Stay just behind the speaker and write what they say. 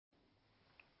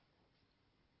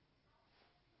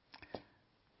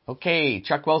Okay,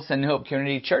 Chuck Wilson, New Hope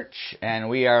Community Church, and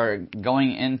we are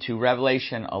going into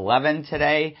Revelation 11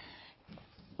 today.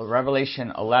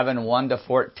 Revelation 11, 1 to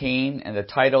 14, and the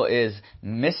title is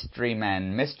Mystery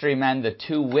Men. Mystery Men, the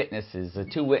two witnesses. The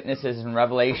two witnesses in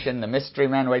Revelation, the mystery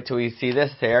men. Wait till we see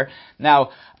this here. Now,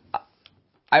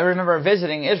 I remember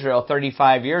visiting Israel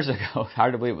 35 years ago.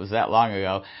 Hard to believe it was that long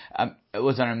ago. It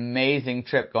was an amazing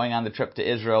trip, going on the trip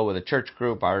to Israel with a church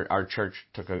group. Our church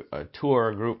took a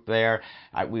tour group there.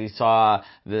 We saw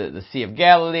the Sea of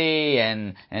Galilee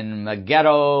and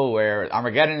Megiddo, where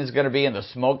Armageddon is going to be, and the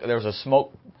smoke. There was a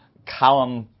smoke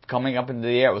column coming up into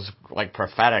the air. It was like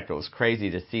prophetic. It was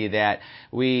crazy to see that.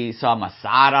 We saw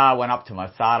Masada, went up to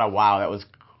Masada. Wow, that was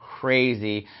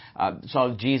crazy.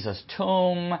 Saw Jesus'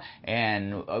 tomb,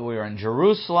 and we were in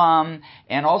Jerusalem,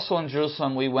 and also in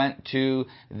Jerusalem we went to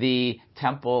the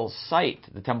temple site,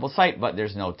 but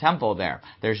there's no temple there.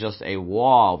 There's just a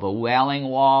wall, the Wailing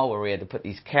Wall, where we had to put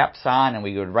these caps on, and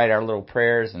we would write our little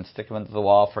prayers and stick them into the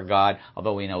wall for God,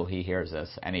 although we know He hears us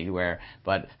anywhere,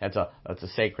 but that's a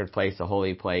sacred place, a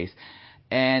holy place.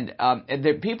 And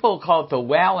the people call it the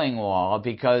Wailing Wall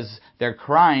because they're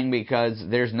crying because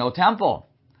there's no temple.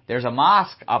 There's a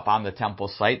mosque up on the temple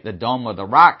site, the Dome of the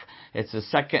Rock. It's the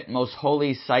second most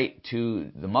holy site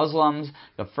to the Muslims.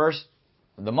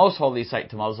 The most holy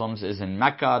site to Muslims is in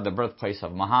Mecca, the birthplace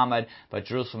of Muhammad, but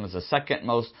Jerusalem is the second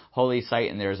most holy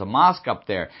site, and there's a mosque up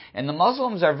there. And the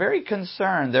Muslims are very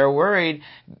concerned. They're worried,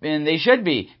 and they should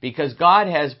be, because God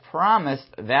has promised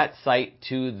that site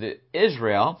to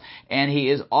Israel, and He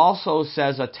is also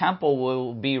says a temple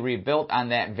will be rebuilt on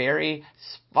that very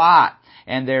spot.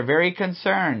 And they're very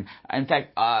concerned. In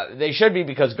fact, they should be,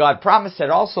 because God promised it.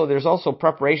 Also, there's also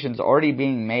preparations already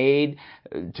being made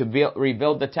to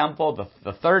rebuild the temple,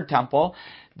 the third temple.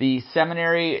 The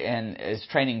seminary is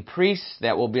training priests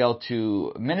that will be able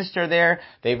to minister there.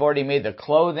 They've already made the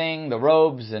clothing, the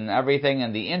robes, and everything,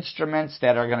 and the instruments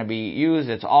that are going to be used.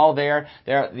 It's all there.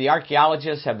 The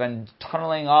archaeologists have been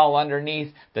tunneling all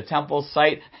underneath the temple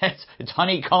site. It's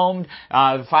honeycombed,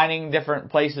 finding different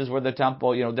places where the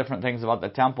temple, different things about the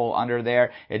temple under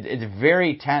there. It's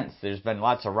very tense. There's been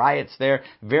lots of riots there.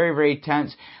 Very, very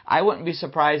tense. I wouldn't be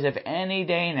surprised if any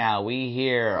day now we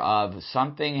hear of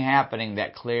something happening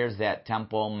that clears that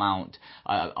Temple Mount.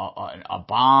 A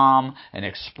bomb, an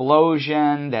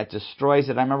explosion that destroys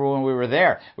it. I remember when we were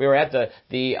there. We were at the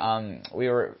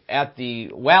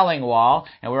Wailing Wall,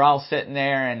 and we were all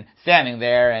standing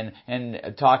there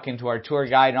and talking to our tour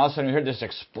guide, and all of a sudden we heard this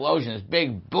explosion, this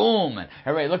big boom, and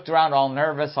everybody looked around all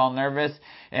nervous,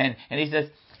 and he says,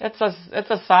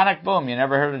 It's a sonic boom. You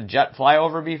never heard a jet fly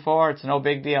over before? It's no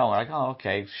big deal. We're like, oh,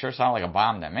 okay. Sure sounded like a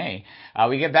bomb to me.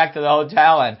 We get back to the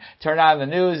hotel and turn on the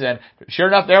news, and sure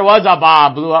enough, there was a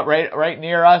bomb. Blew up right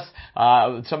near us.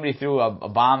 Somebody threw a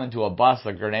bomb into a bus,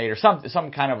 a grenade, or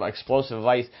some kind of explosive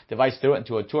device threw it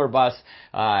into a tour bus,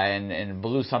 and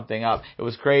blew something up. It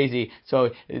was crazy. So,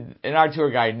 and our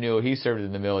tour guide knew. He served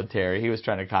in the military. He was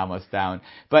trying to calm us down.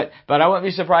 But I wouldn't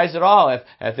be surprised at all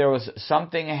if there was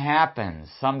something happens,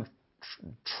 some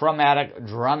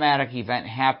dramatic event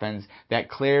happens that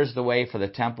clears the way for the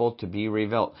temple to be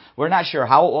rebuilt. We're not sure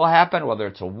how it will happen, whether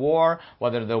it's a war,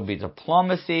 whether there'll be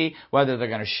diplomacy, whether they're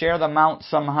going to share the mount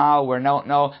somehow. We don't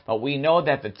know, but we know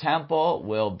that the temple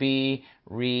will be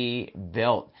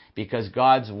rebuilt because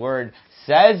God's Word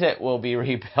says it will be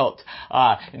rebuilt.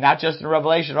 Not just in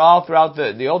Revelation, all throughout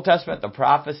the Old Testament, the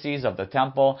prophecies of the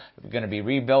temple are going to be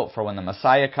rebuilt for when the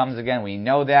Messiah comes again. We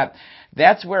know that.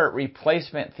 That's where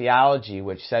replacement theology,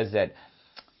 which says that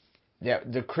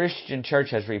the Christian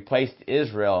church has replaced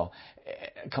Israel,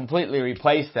 completely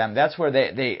replaced them. That's where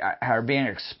they are being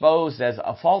exposed as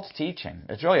a false teaching.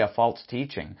 It's really a false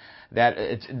teaching.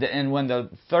 And when the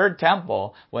third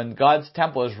temple, when God's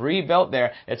temple is rebuilt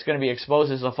there, it's going to be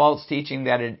exposed as a false teaching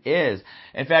that it is.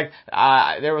 In fact,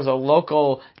 there was a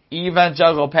local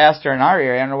evangelical pastor in our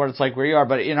area, I don't know what it's like where you are,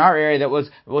 but in our area that was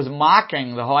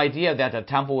mocking the whole idea that the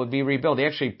temple would be rebuilt. He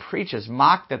actually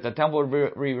mocked that the temple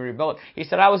would be rebuilt. He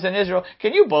said, I was in Israel.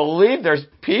 Can you believe there's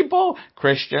people,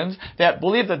 Christians, that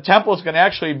believe the temple is going to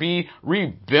actually be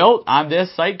rebuilt on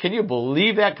this site? Can you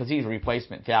believe that? Because he's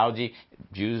replacement theology.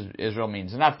 Israel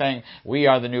means nothing. We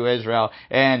are the new Israel,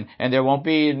 and there won't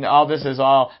be, all this is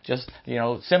all just,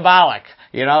 symbolic,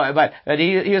 but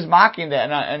he was mocking that,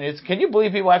 and it's, can you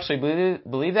believe people actually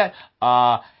believe that?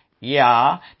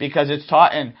 Yeah, because it's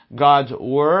taught in God's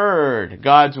Word.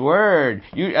 God's Word.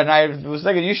 I was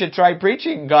thinking you should try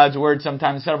preaching God's Word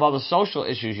sometime instead of all the social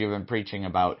issues you've been preaching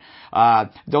about.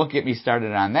 Don't get me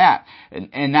started on that.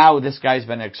 And now this guy's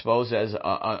been exposed as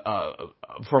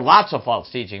for lots of false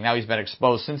teaching. Now he's been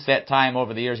exposed since that time.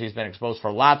 Over the years, he's been exposed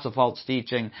for lots of false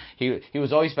teaching. He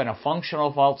was always been a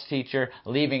functional false teacher,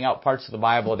 leaving out parts of the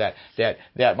Bible that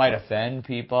might offend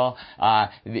people.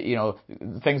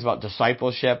 Things about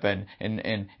discipleship and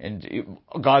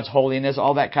God's holiness,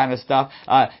 all that kind of stuff.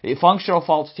 Functional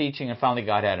false teaching, and finally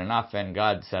God had enough, and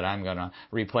God said, I'm going to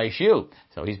replace you.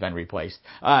 So he's been replaced.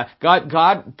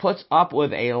 God puts up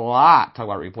with a lot. Talk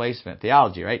about replacement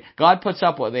theology, right? God puts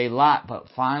up with a lot, but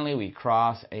finally we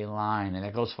cross a line. And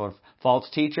that goes for false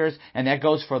teachers, and that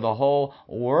goes for the whole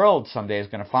world someday. Is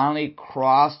going to finally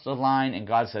cross the line, and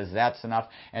God says that's enough.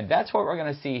 And that's what we're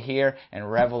going to see here in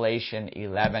Revelation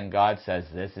 11. God says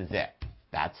this is it.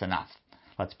 That's enough.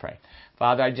 Let's pray.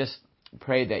 Father, I just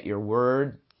pray that your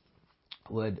word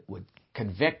would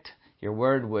convict. Your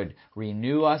word would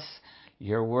renew us.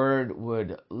 Your word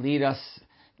would lead us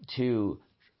to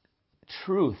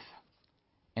truth.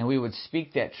 And we would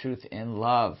speak that truth in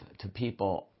love to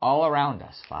people all around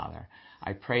us, Father.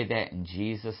 I pray that in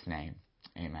Jesus' name.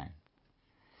 Amen.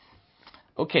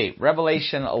 Okay,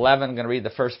 Revelation 11, I'm going to read the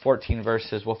first 14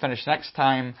 verses. We'll finish next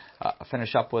time,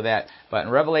 finish up with that. But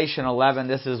in Revelation 11,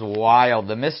 this is wild.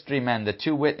 The mystery men, the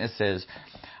two witnesses.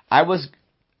 I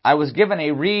was given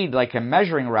a reed like a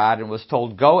measuring rod and was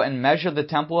told, go and measure the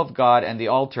temple of God and the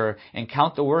altar and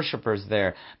count the worshippers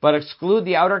there. But exclude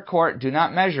the outer court, do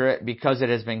not measure it, because it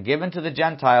has been given to the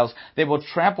Gentiles. They will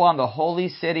trample on the holy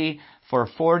city for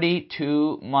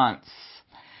 42 months.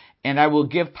 And I will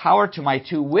give power to my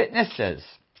two witnesses,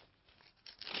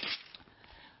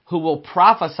 who will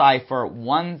prophesy for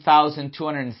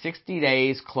 1,260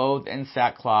 days, clothed in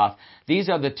sackcloth. These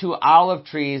are the two olive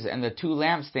trees and the two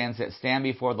lampstands that stand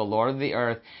before the Lord of the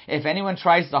earth. If anyone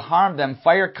tries to harm them,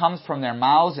 fire comes from their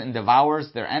mouths and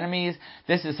devours their enemies.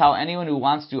 This is how anyone who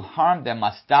wants to harm them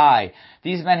must die.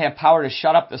 These men have power to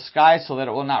shut up the sky so that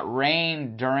it will not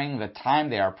rain during the time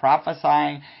they are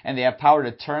prophesying, and they have power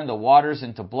to turn the waters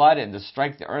into blood and to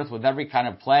strike the earth with every kind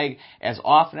of plague as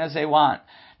often as they want.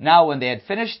 Now when they had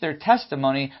finished their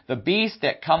testimony, the beast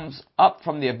that comes up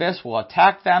from the abyss will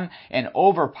attack them and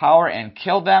overpower and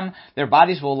kill them. Their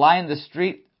bodies will lie in the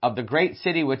street of the great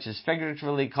city, which is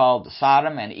figuratively called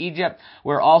Sodom and Egypt,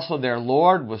 where also their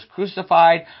Lord was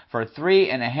crucified. For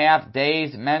 3.5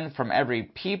 days, men from every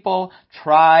people,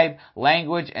 tribe,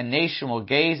 language, and nation will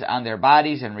gaze on their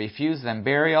bodies and refuse them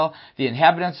burial. The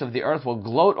inhabitants of the earth will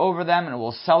gloat over them and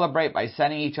will celebrate by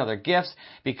sending each other gifts,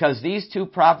 because these two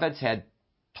prophets had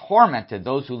tormented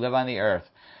those who live on the earth.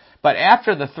 But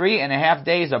after the 3.5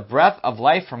 days, a breath of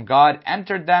life from God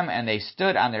entered them, and they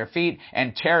stood on their feet,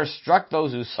 and terror struck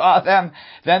those who saw them.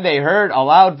 Then they heard a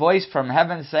loud voice from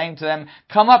heaven saying to them,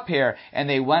 come up here. And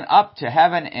they went up to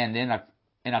heaven, and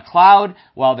in a cloud,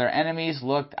 while their enemies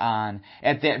looked on.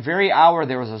 At that very hour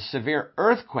there was a severe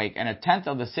earthquake, and a tenth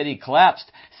of the city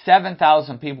collapsed.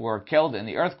 7,000 people were killed in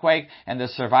the earthquake, and the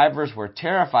survivors were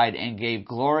terrified and gave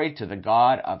glory to the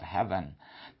God of heaven.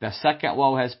 The second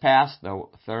woe has passed. The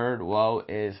third woe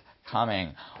is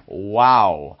coming.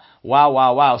 Wow. Wow,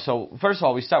 wow, wow. So, first of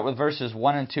all, we start with verses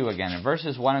 1 and 2 again. In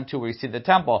verses 1 and 2, we see the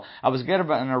temple. I was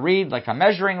given a reed like a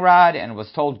measuring rod, and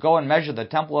was told, go and measure the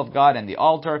temple of God and the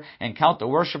altar, and count the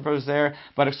worshippers there.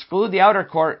 But exclude the outer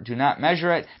court, do not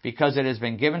measure it, because it has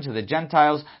been given to the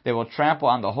Gentiles. They will trample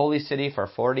on the holy city for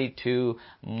 42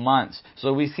 months.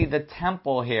 So we see the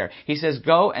temple here. He says,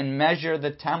 go and measure the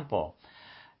temple.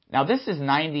 Now, this is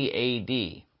 90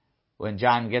 A.D. when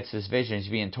John gets his vision.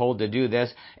 He's being told to do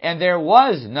this. And there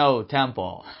was no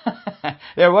temple.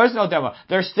 There was no temple.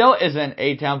 There still isn't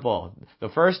a temple. The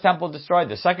first temple destroyed,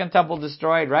 the second temple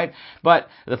destroyed, right? But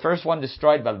the first one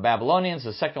destroyed by the Babylonians,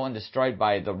 the second one destroyed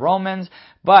by the Romans.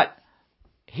 But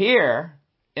here,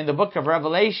 in the book of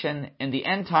Revelation, in the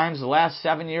end times, the last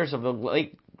 7 years of the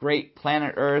late great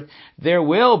planet Earth, there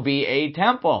will be a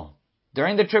temple.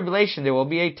 During the tribulation, there will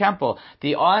be a temple.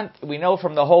 We know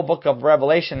from the whole book of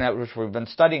Revelation, which we've been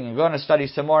studying and going to study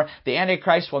some more, the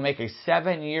Antichrist will make a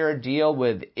 7-year deal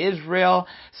with Israel.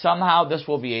 Somehow this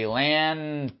will be a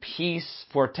land peace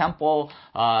for temple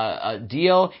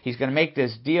deal. He's going to make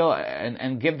this deal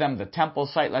and give them the temple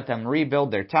site, let them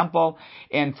rebuild their temple.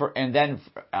 And then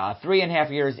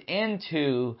 3.5 years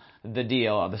into the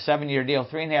deal, the 7-year deal,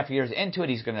 3.5 years into it,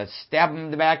 he's going to stab him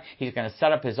in the back. He's going to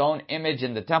set up his own image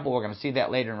in the temple. We're going to see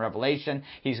that later in Revelation.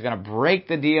 He's going to break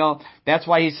the deal. That's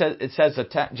why it says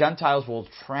the Gentiles will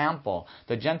trample.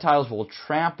 The Gentiles will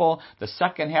trample the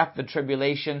second half of the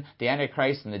tribulation. The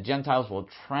Antichrist and the Gentiles will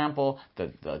trample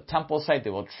the temple site. They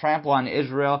will trample on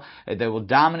Israel. They will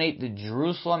dominate the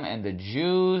Jerusalem and the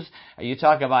Jews. You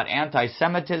talk about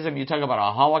anti-Semitism. You talk about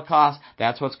a Holocaust.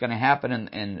 That's what's going to happen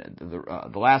in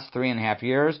the last 3.5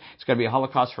 years. It's going to be a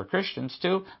Holocaust for Christians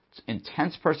too.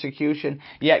 Intense persecution.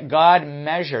 Yet God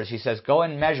measures. He says, go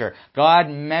and measure. God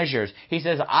measures. He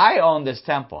says, I own this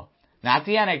temple, not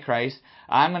the Antichrist.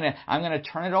 I'm gonna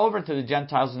turn it over to the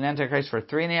Gentiles and the Antichrist for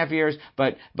 3.5 years,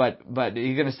 but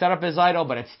he's gonna set up his idol,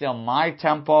 but it's still my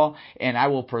temple, and I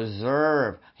will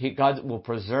preserve. God will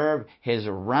preserve his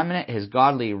remnant, his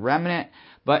godly remnant.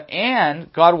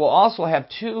 And God will also have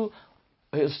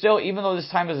still, even though this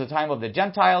time is the time of the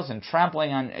Gentiles and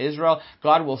trampling on Israel,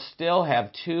 God will still have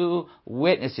 2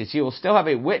 witnesses. He will still have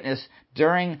a witness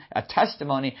a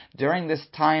testimony during this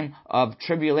time of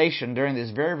tribulation, during this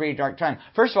very, very dark time.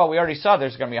 First of all, we already saw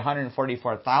there's going to be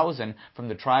 144,000 from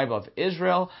the tribe of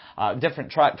Israel.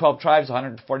 12 tribes,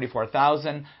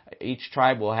 144,000. Each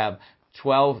tribe will have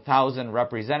 12,000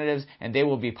 representatives, and they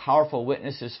will be powerful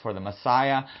witnesses for the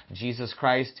Messiah, Jesus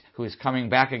Christ, who is coming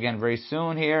back again very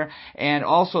soon here. And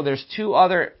also there's 2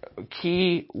 other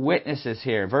key witnesses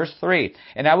here. Verse 3,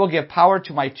 and I will give power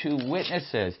to my 2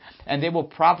 witnesses, and they will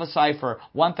prophesy for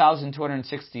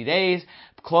 1,260 days,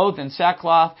 clothed in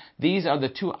sackcloth. These are the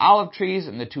 2 olive trees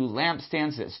and the 2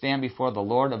 lampstands that stand before the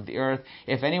Lord of the earth.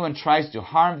 If anyone tries to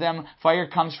harm them, fire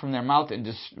comes from their mouth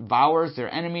and devours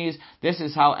their enemies. This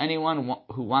is how anyone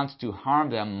who wants to harm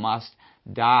them must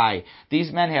die.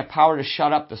 These men have power to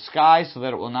shut up the sky so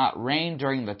that it will not rain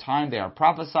during the time they are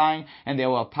prophesying, and they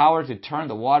will have power to turn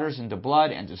the waters into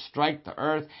blood and to strike the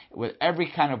earth with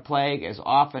every kind of plague as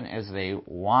often as they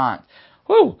want.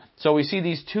 Whew. So we see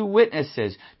these 2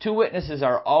 witnesses. 2 witnesses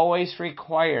are always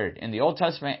required. In the Old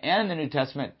Testament and the New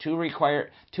Testament,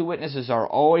 2 witnesses are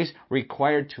always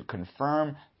required to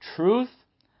confirm truth.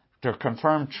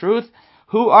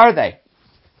 Who are they?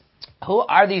 Who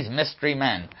are these mystery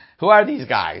men? Who are these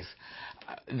guys?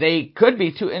 They could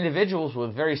be 2 individuals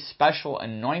with very special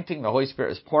anointing. The Holy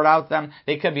Spirit is poured out them.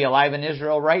 They could be alive in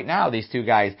Israel right now, these 2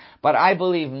 guys. But I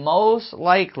believe most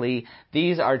likely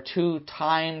these are 2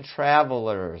 time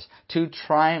travelers. 2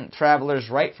 time travelers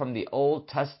right from the Old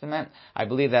Testament. I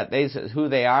believe that this is who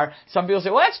they are. Some people say,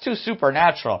 well, that's too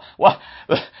supernatural. Well,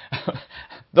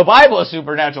 the Bible is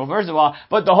supernatural, first of all,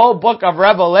 but the whole book of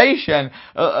Revelation,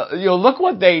 look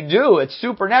what they do. It's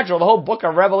supernatural. The whole book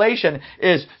of Revelation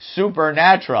is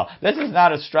supernatural. This is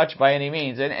not a stretch by any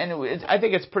means. And I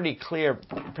think it's pretty clear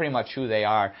pretty much who they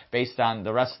are based on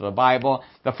the rest of the Bible.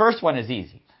 The first one is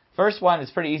easy. First one is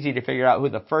pretty easy to figure out who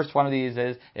the first one of these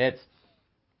is. It's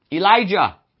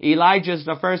Elijah. Elijah's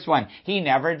the first one. He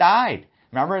never died.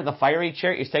 Remember the fiery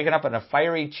chariot? He was taken up in a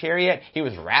fiery chariot. He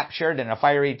was raptured in a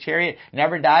fiery chariot.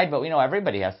 Never died, but we know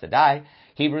everybody has to die.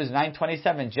 Hebrews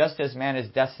 9:27, just as man is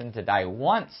destined to die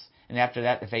once, and after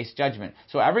that to face judgment.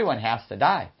 So everyone has to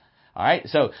die. All right.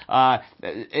 So,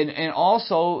 and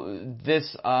also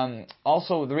this,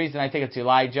 also the reason I think it's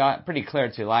Elijah, pretty clear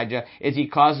it's Elijah, is he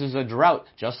causes a drought,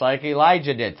 just like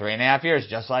Elijah did, 3.5 years,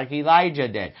 just like Elijah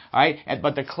did. All right.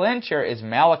 But the clincher is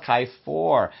Malachi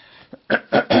 4.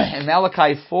 In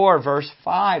Malachi 4, verse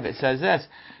 5, it says this,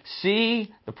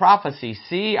 see the prophecy,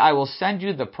 see, I will send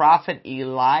you the prophet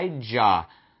Elijah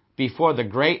before the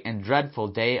great and dreadful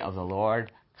day of the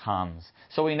Lord comes.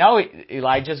 So we know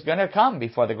Elijah's going to come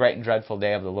before the great and dreadful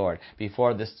day of the Lord.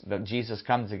 Before Jesus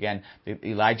comes again,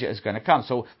 Elijah is going to come.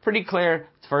 So pretty clear,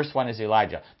 the first one is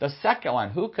Elijah. The second one,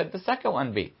 who could the second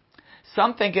one be?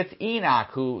 Some think it's Enoch,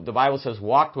 who the Bible says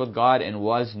walked with God and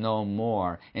was no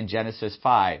more in Genesis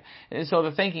 5. And so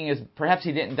the thinking is perhaps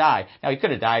he didn't die. Now he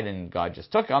could have died and God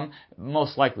just took him.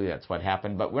 Most likely that's what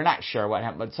happened, but we're not sure what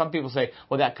happened. But some people say,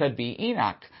 well, that could be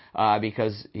Enoch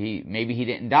because maybe he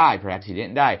didn't die. Perhaps he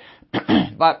didn't die.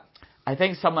 But I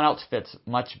think someone else fits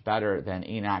much better than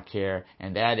Enoch here,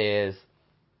 and that is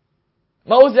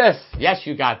Moses. Yes,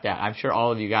 you got that. I'm sure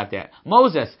all of you got that.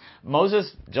 Moses,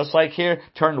 just like here,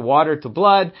 turned water to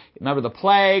blood. Remember the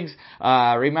plagues.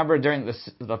 Remember during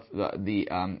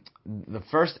the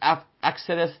first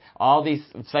Exodus, all these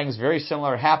things very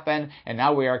similar happened, and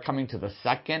now we are coming to the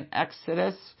second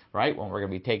Exodus. Right, when we're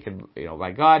going to be taken,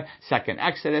 by God. Second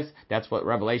Exodus, that's what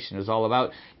Revelation is all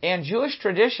about. And Jewish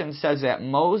tradition says that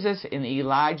Moses and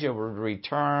Elijah will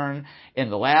return in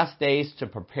the last days to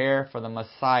prepare for the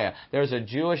Messiah. There's a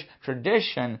Jewish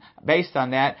tradition based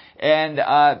on that, and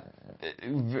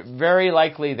very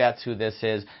likely that's who this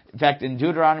is. In fact, in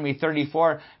Deuteronomy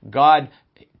 34, God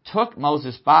took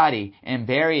Moses' body and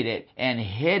buried it and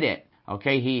hid it.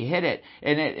 Okay, he hid it,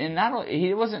 and not only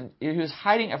he was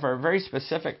hiding it for a very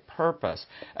specific purpose.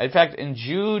 In fact, in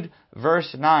Jude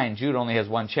verse 9, Jude only has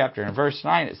one chapter. In verse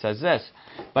 9, it says this: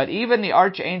 "But even the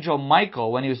archangel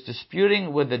Michael, when he was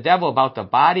disputing with the devil about the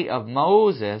body of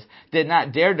Moses, did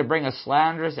not dare to bring a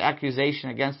slanderous accusation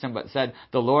against him, but said,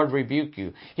 'The Lord rebuke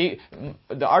you.'"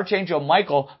 The archangel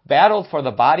Michael battled for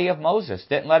the body of Moses,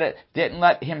 didn't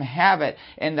let him have it,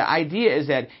 and the idea is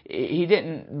that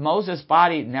Moses'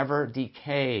 body never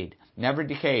decayed.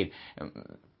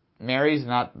 Mary's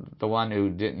not the one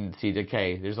who didn't see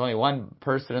decay. There's only one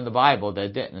person in the Bible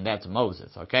that didn't, and that's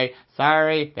Moses, okay?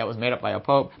 Sorry, that was made up by a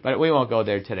pope, but we won't go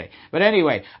there today. But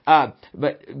anyway,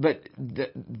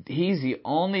 he's the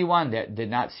only one that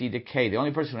did not see decay. The only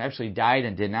person who actually died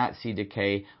and did not see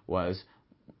decay was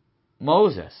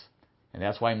Moses. And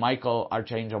that's why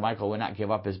Archangel Michael would not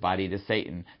give up his body to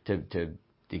Satan to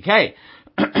decay.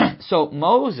 So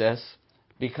Moses,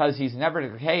 because he's never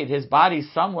decayed, his body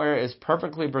somewhere is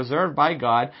perfectly preserved by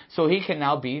God, so he can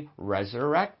now be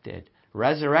resurrected.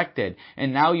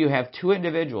 And now you have two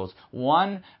individuals.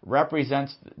 One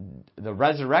represents the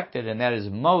resurrected, and that is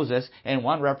Moses, and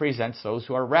one represents those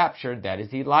who are raptured, that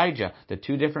is Elijah. The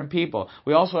two different people.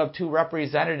 We also have two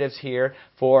representatives here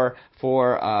for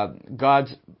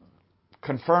God's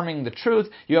confirming the truth.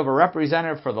 You have a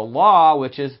representative for the law,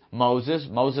 which is Moses.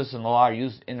 Moses and the law are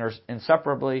used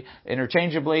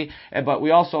interchangeably, but we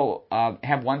also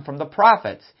have one from the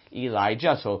prophets,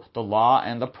 Elijah. So the law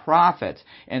and the prophets,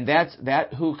 and that's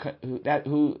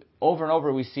who over and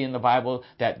over we see in the Bible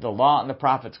that the law and the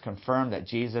prophets confirm that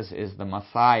Jesus is the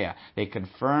Messiah. They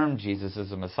confirm Jesus is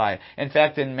the Messiah. In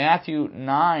fact, in Matthew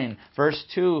 9, verse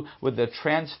 2, with the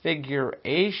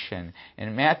transfiguration,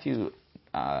 in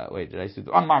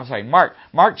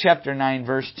Mark chapter 9,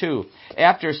 verse 2.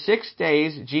 "After 6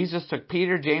 days, Jesus took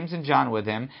Peter, James, and John with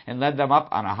him and led them up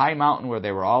on a high mountain where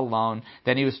they were all alone.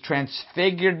 Then he was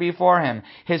transfigured before him.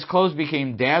 His clothes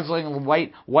became dazzling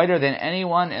white, whiter than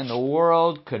anyone in the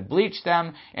world could bleach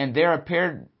them. And there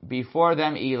appeared before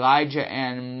them Elijah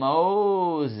and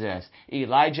Moses."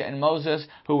 Elijah and Moses,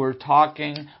 who were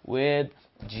talking with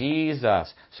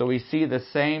Jesus. So we see the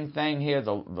same thing here,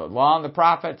 the law and the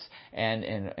prophets,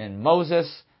 and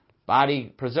Moses,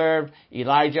 body preserved,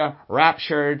 Elijah,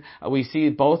 raptured. We see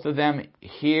both of them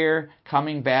here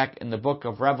coming back in the book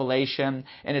of Revelation,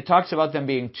 and it talks about them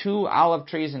being two olive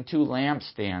trees and two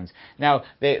lampstands. Now,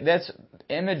 that's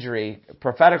imagery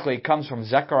prophetically comes from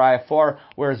Zechariah 4,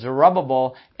 where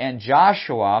Zerubbabel and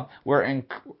Joshua were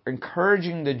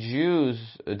encouraging the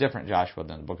Jews, a different Joshua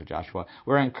than the book of Joshua,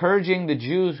 were encouraging the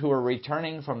Jews who were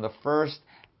returning from the first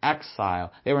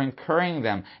exile. They were encouraging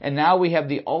them. And now we have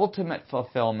the ultimate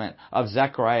fulfillment of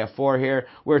Zechariah 4 here,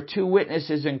 where two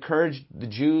witnesses encouraged the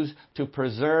Jews to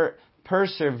persevere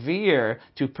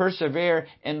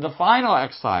in the final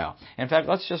exile. In fact,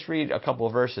 let's just read a couple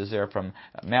of verses there from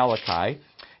Malachi.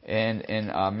 And in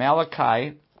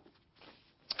Malachi,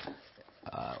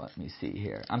 let me see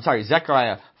here. I'm sorry,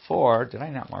 Zechariah 4. Did I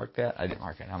not mark that? I didn't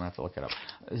mark it. I'm going to have to look it up.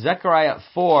 Zechariah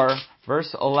 4,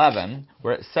 verse 11,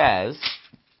 where it says,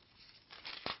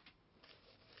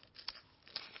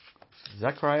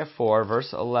 Zechariah 4,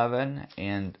 verse 11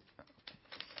 and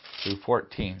through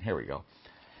 14. Here we go.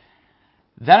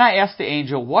 "Then I asked the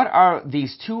angel, 'What are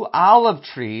these two olive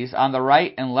trees on the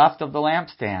right and left of the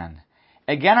lampstand?'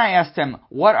 Again I asked him,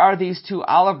 'What are these two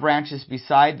olive branches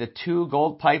beside the two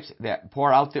gold pipes that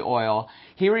pour out the oil?'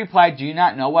 He replied, 'Do you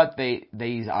not know what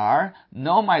these are?'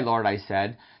 'No, my Lord,' I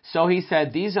said. So he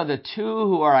said, 'These are the two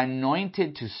who are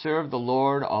anointed to serve the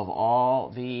Lord of all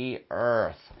the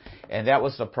earth.'" And that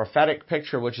was the prophetic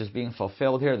picture which is being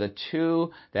fulfilled here. The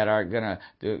two that are going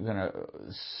to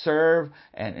serve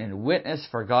and witness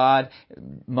for God,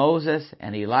 Moses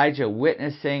and Elijah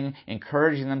witnessing,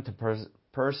 encouraging them to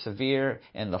persevere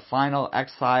in the final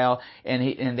exile,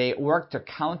 and they work to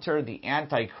counter the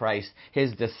Antichrist,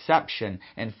 his deception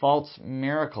and false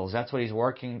miracles. That's what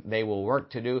they will work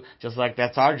to do, just like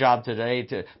that's our job today,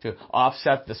 to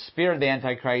offset the spirit of the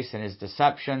Antichrist and his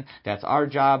deception. That's our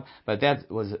job, but that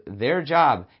was their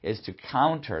job, is to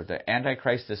counter the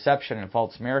Antichrist deception and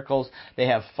false miracles. They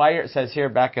have fire, it says here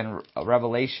back in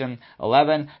Revelation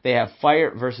 11, they have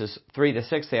fire, verses 3 to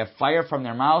 6, they have fire from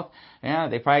their mouth. Yeah,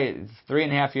 they probably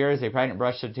 3.5 years. They probably didn't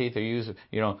brush their teeth or use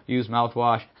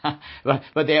mouthwash.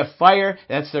 but they have fire.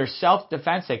 That's their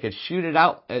self-defense. They could shoot it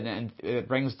out, and it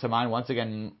brings to mind once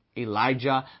again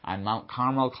Elijah on Mount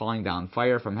Carmel calling down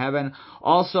fire from heaven.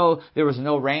 Also, there was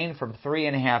no rain for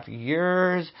 3.5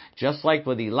 years, just like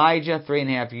with Elijah,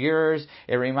 3.5 years.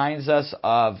 It reminds us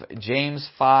of James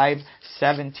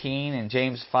 5:17 and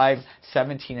James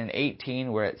 5:17 and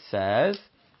 18, where it says,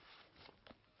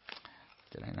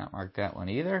 did I not mark that one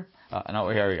either? No,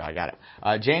 here we go. I got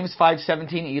it. James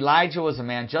 5:17, Elijah was a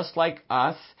man just like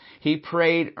us. He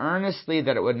prayed earnestly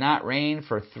that it would not rain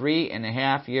for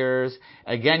 3.5 years.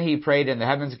 Again he prayed, and the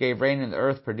heavens gave rain, and the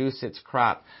earth produced its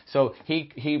crop. So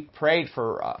he prayed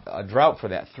for a drought for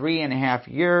that 3.5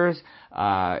 years.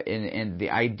 And the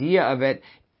idea of it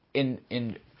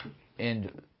in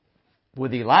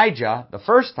with Elijah the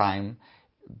first time,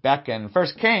 back in 1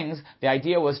 Kings, the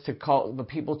idea was to call the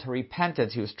people to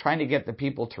repentance. He was trying to get the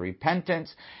people to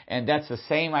repentance, and that's the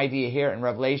same idea here in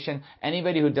Revelation.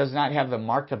 Anybody who does not have the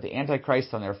mark of the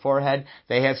Antichrist on their forehead,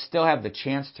 they still have the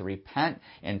chance to repent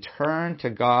and turn to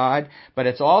God. But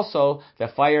it's also, the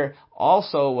fire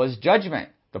also was judgment.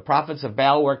 The prophets of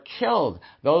Baal were killed.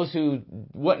 Those who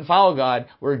wouldn't follow God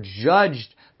were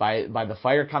judged by the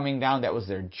fire coming down. That was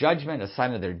their judgment, a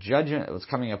sign of their judgment that was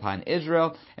coming upon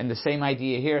Israel. And the same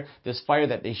idea here, this fire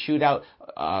that they shoot out,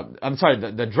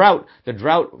 the drought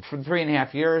for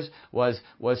 3.5 years was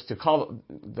to call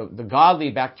the godly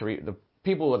back to the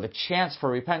people with a chance for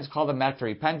repentance, call them back to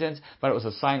repentance, but it was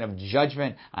a sign of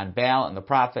judgment on Baal and the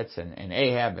prophets and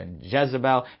Ahab and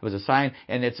Jezebel. It was a sign,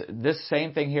 and it's this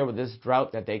same thing here with this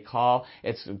drought that they call.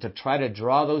 It's to try to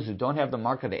draw those who don't have the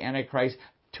mark of the Antichrist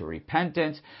to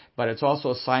repentance, but it's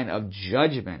also a sign of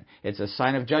judgment. It's a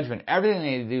sign of judgment. Everything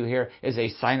they do here is a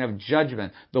sign of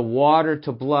judgment. The water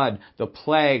to blood, the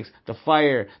plagues, the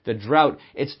fire, the drought.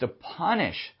 It's to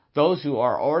punish those who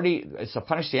are already, it's to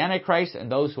punish the Antichrist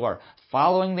and those who are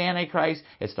following the Antichrist.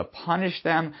 It's to punish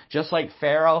them, just like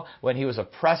Pharaoh, when he was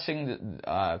oppressing,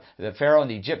 the Pharaoh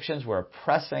and the Egyptians were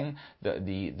oppressing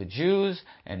the Jews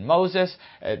and Moses.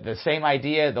 The same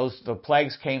idea, the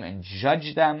plagues came and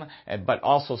judged them, but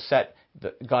also set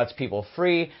God's people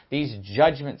free. These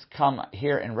judgments come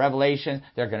here in Revelation.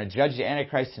 They're going to judge the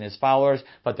Antichrist and his followers,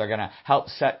 but they're going to help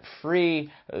set free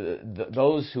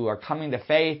those who are coming to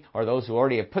faith, or those who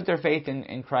already have put their faith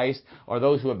in Christ, or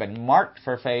those who have been marked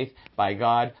for faith by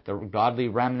God, the godly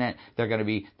remnant.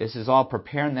 This is all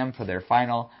preparing them for their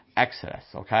final exodus,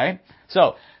 okay?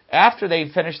 So, after they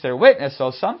finish their witness,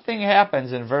 so something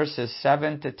happens in verses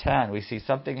 7 to 10. We see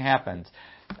something happens.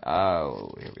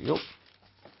 Here we go.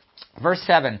 Verse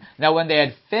 7, now when they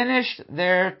had finished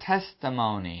their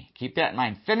testimony, keep that in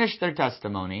mind, finished their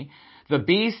testimony, the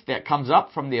beast that comes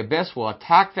up from the abyss will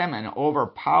attack them and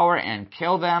overpower and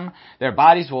kill them. Their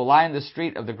bodies will lie in the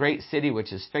street of the great city,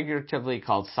 which is figuratively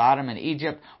called Sodom and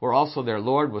Egypt, where also their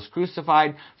Lord was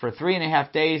crucified. For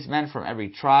 3.5 days, men from every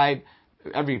tribe,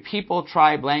 every people,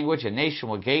 tribe, language, and nation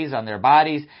will gaze on their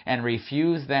bodies and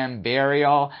refuse them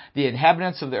burial. The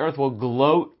inhabitants of the earth will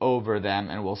gloat over them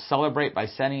and will celebrate by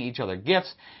sending each other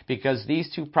gifts, because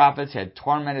these two prophets had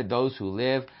tormented those who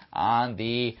live on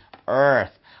the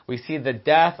earth. We see the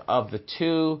death of the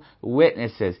two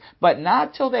witnesses, but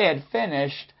not till they had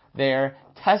finished their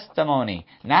testimony.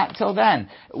 Not till then.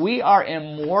 We are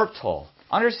immortal.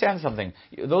 Understand something.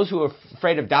 Those who are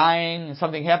afraid of dying,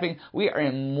 something happening, we are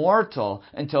immortal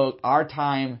until our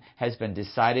time has been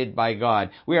decided by God.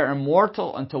 We are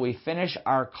immortal until we finish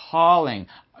our calling,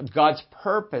 God's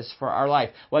purpose for our life.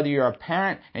 Whether you're a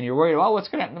parent and you're worried, what's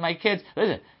going to happen to my kids?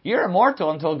 Listen, you're immortal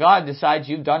until God decides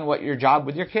you've done your job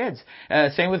with your kids.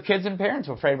 Same with kids and parents.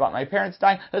 We're afraid about my parents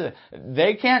dying. Listen,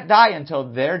 they can't die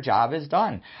until their job is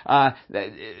done.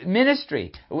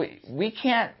 Ministry. We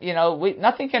can't,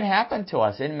 nothing can happen to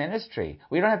us in ministry.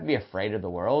 We don't have to be afraid of the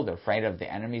world or afraid of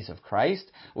the enemies of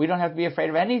Christ. We don't have to be afraid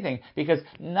of anything, because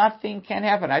nothing can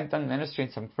happen. I've done ministry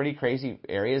in some pretty crazy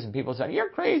areas, and people said, you're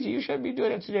crazy, you shouldn't be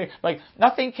doing it today. Like,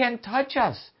 nothing can touch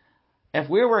us. If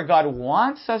we're where God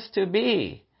wants us to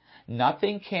be,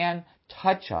 nothing can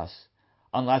touch us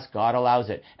unless God allows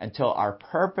it, until our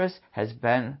purpose has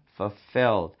been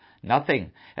fulfilled.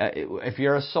 Nothing. If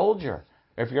you're a soldier,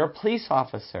 if you're a police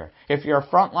officer, if you're a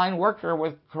frontline worker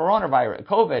with coronavirus,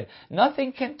 COVID,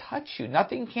 nothing can touch you.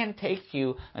 Nothing can take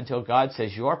you until God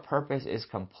says your purpose is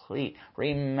complete.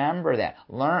 Remember that.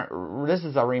 This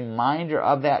is a reminder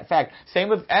of that fact. Same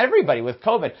with everybody with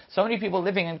COVID. So many people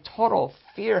living in total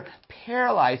fear,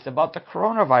 paralyzed about the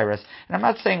coronavirus. And I'm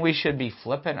not saying we should be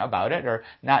flippant about it or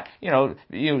not,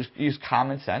 use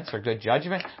common sense or good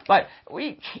judgment, but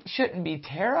we shouldn't be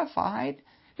terrified,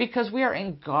 because we are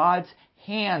in God's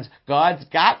hands. God's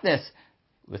got this.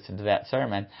 listen to that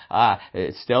sermon.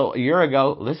 It's still a year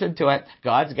ago. Listen to it.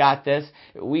 God's got this.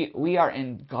 We are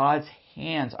in God's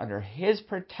hands, under His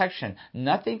protection.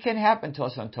 Nothing can happen to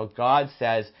us until God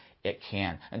says it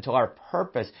can. Until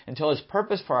His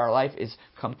purpose for our life is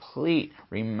complete.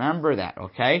 Remember that,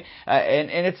 okay?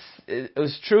 And it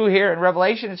was true here in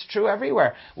Revelation. It's true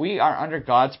everywhere. We are under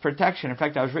God's protection. In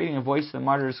fact, I was reading A Voice of the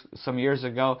Martyrs some years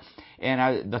ago,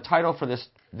 and the title for this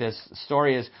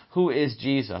story is "Who is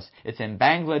Jesus?" It's in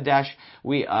Bangladesh.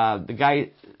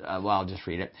 I'll just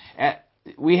read it.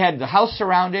 We had the house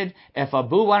surrounded. If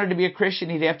Abu wanted to be a Christian,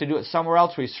 he'd have to do it somewhere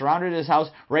else. We surrounded his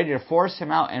house, ready to force him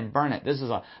out and burn it. This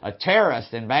is a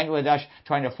terrorist in Bangladesh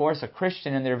trying to force a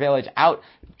Christian in their village out,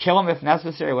 kill him if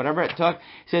necessary, whatever it took.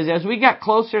 He says, as we got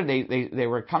closer, they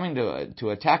were coming to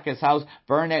attack his house,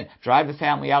 burn it, drive the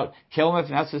family out, kill him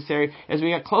if necessary. As we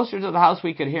got closer to the house,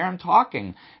 we could hear him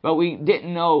talking, but we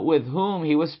didn't know with whom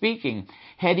he was speaking.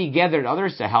 Had he gathered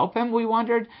others to help him, we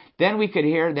wondered? Then we could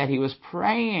hear that he was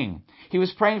praying. He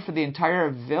was praying for the entire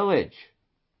village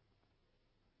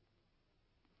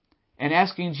and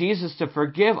asking Jesus to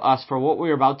forgive us for what we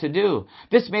were about to do.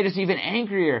 This made us even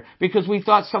angrier because we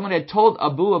thought someone had told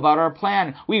Abu about our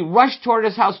plan. We rushed toward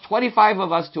his house, 25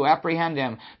 of us, to apprehend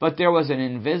him, but there was an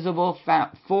invisible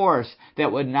force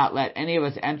that would not let any of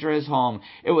us enter his home.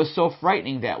 It was so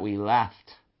frightening that we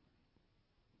left.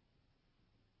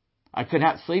 I could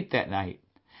not sleep that night.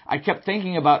 I kept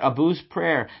thinking about Abu's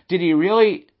prayer. Did we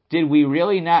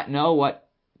really not know what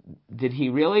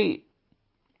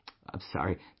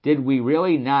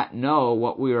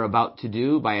we were about to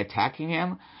do by attacking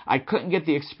him? I couldn't get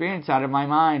the experience out of my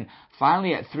mind.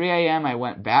 Finally, at 3 a.m., I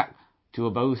went back to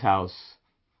Abu's house.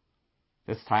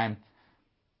 This time,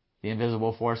 the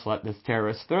invisible force let this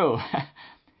terrorist through.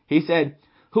 He said,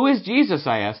 "Who is Jesus?"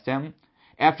 I asked him.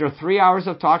 After 3 hours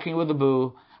of talking with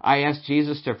Abu, I asked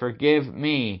Jesus to forgive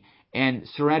me and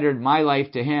surrendered my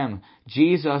life to Him.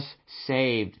 Jesus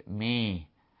saved me.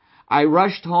 I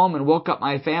rushed home and woke up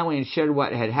my family and shared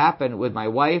what had happened with my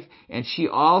wife, and she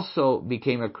also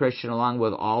became a Christian along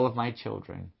with all of my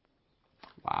children.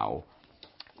 Wow.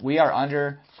 We are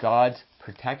under God's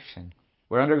protection.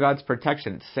 We're under God's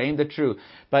protection. It's saying the truth.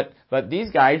 But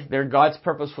these guys, God's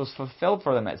purpose was fulfilled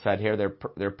for them, it said here.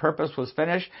 Their purpose was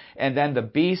finished, and then the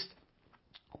beast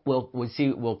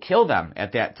will kill them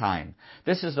at that time.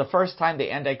 This is the first time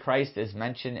the Antichrist is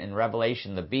mentioned in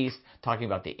Revelation, the beast, talking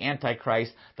about the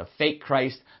Antichrist, the fake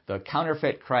Christ, the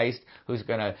counterfeit Christ, who's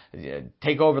going to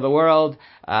take over the world,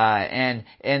 and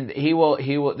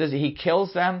he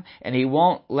kills them, and he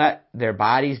won't let their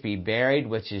bodies be buried,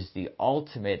 which is the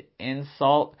ultimate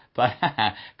insult. But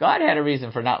God had a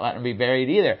reason for not letting them be buried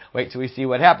either. Wait till we see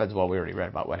what happens. Well, we already read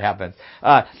about what happens.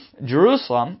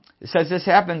 Jerusalem, it says this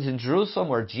happens in Jerusalem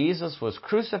where Jesus was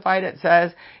crucified, it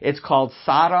says. It's called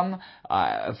Sodom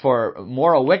for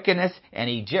moral wickedness, and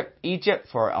Egypt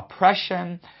for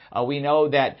oppression. We know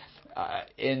that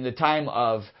in the time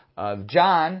of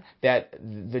John, that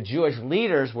the Jewish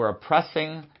leaders were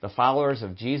oppressing the followers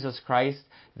of Jesus Christ.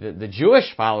 The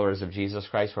Jewish followers of Jesus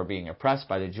Christ were being oppressed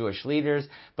by the Jewish leaders,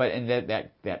 but in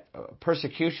that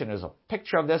persecution is a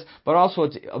picture of this, but also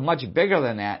it's much bigger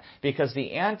than that, because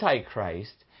the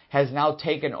Antichrist has now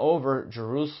taken over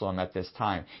Jerusalem at this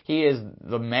time. He is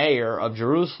the mayor of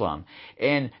Jerusalem.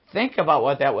 And think about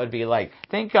what that would be like.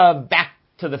 Think back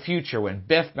to the future when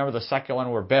Biff, remember the second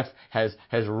one where Biff has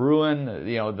ruined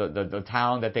the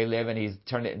town that they live in. He's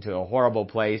turned it into a horrible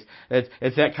place.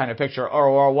 It's that kind of picture.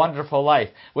 Or A Wonderful Life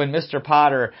when Mr.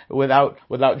 Potter, without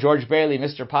George Bailey,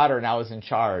 Mr. Potter now is in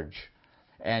charge.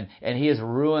 And he has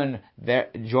ruined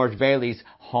George Bailey's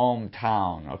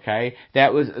hometown. Okay,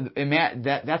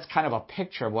 that's kind of a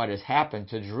picture of what has happened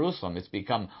to Jerusalem. It's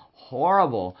become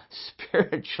horrible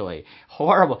spiritually,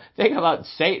 horrible. Think about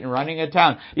Satan running a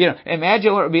town.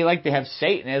 Imagine what it would be like to have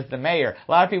Satan as the mayor.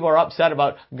 A lot of people are upset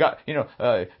about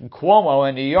Cuomo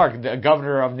in New York, the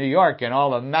governor of New York, and all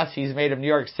the mess he's made of New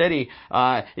York City.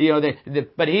 But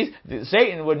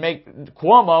Satan would make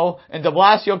Cuomo and De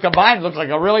Blasio combined look like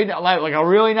a really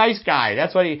nice guy.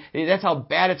 That's how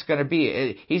bad it's going to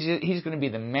be. He's going to be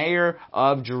the mayor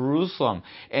of Jerusalem,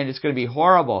 and it's going to be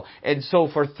horrible. And so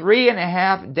for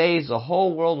 3.5 days, the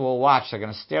whole world will watch. They're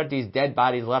going to stare at these dead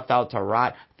bodies left out to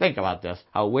rot. Think about this,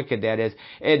 how wicked that is.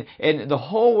 And the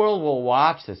whole world will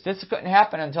watch this. This couldn't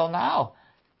happen until now.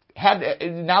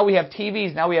 Now we have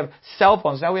TVs, now we have cell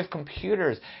phones, now we have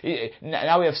computers,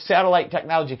 now we have satellite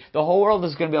technology. The whole world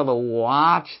is going to be able to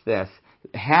watch this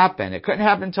happen. It couldn't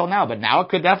happen until now, but now it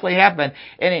could definitely happen.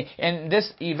 And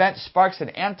this event sparks an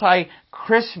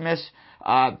anti-Christmas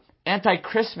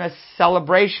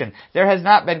celebration. There has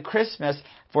not been Christmas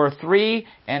For 7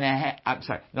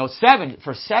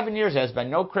 years there's been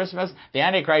no Christmas. The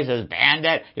Antichrist has banned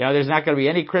it. There's not going to be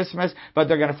any Christmas, but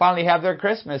they're going to finally have their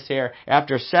Christmas here.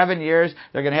 After 7 years,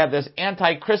 they're going to have this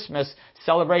anti-Christmas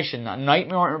celebration, a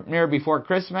nightmare before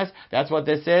Christmas. That's what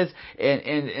this is.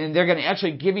 And they're going to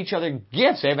actually give each other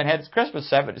gifts. They haven't had Christmas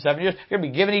 7 years. They're going to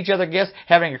be giving each other gifts,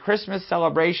 having a Christmas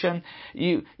celebration.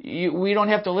 We don't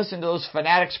have to listen to those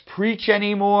fanatics preach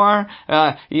anymore.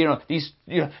 Don't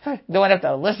have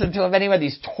to listen to them anymore.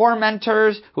 These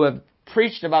tormentors who have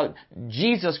preached about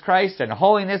Jesus Christ and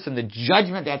holiness and the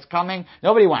judgment that's coming.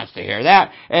 Nobody wants to hear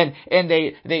that. And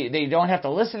they don't have to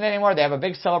listen anymore. They have a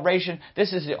big celebration.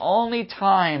 This is the only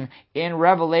time in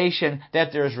Revelation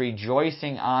that there's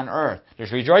rejoicing on earth.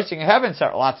 There's rejoicing in heaven,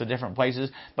 lots of different places,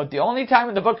 but the only time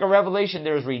in the book of Revelation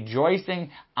there's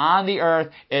rejoicing on the earth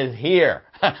is here.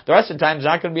 The rest of the time there's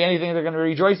not going to be anything they're going to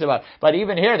rejoice about. But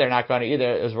even here they're not going to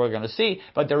either, as we're going to see.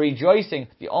 But they're rejoicing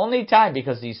the only time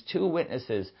because these two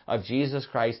witnesses of Jesus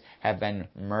Christ have been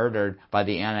murdered by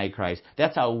the Antichrist.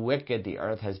 That's how wicked the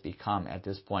earth has become at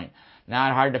this point.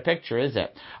 Not hard to picture, is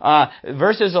it?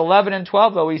 Verses 11 and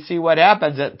 12, though, we see what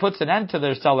happens. It puts an end to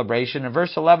their celebration. In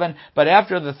verse 11, but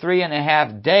after the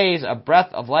 3.5 days, a breath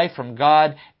of life from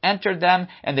God entered them,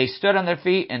 and they stood on their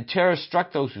feet, and terror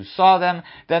struck those who saw them.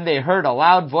 Then they heard a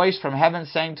loud voice from heaven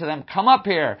saying to them, come up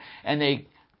here. And they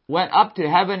went up to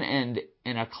heaven and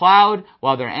in a cloud,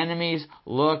 while their enemies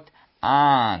looked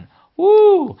on.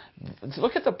 Woo!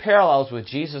 Look at the parallels with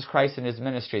Jesus Christ and His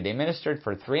ministry. They ministered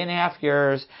for 3.5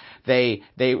 years. They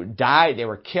died. They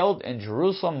were killed in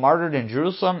Jerusalem, martyred in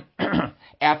Jerusalem.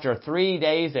 After 3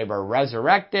 days, they were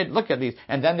resurrected. Look at these.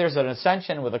 And then there's an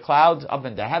ascension with the clouds up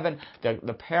into heaven.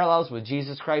 The parallels with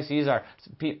Jesus Christ.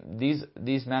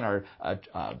 These men are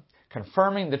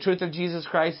confirming the truth of Jesus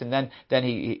Christ, and then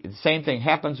the same thing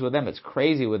happens with them. It's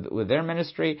crazy with their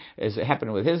ministry, as it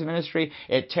happened with His ministry.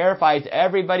 It terrifies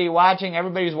everybody watching.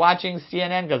 Everybody's watching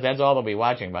CNN because that's all they'll be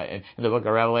watching in the book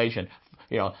of Revelation.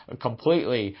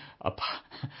 Completely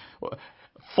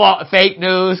fake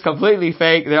news, completely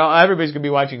fake. Everybody's going to be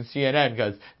watching CNN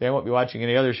because they won't be watching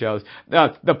any other shows.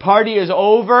 The party is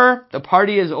over. The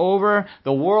party is over.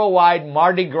 The worldwide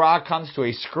Mardi Gras comes to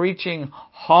a screeching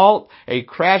halt, a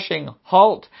crashing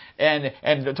halt. And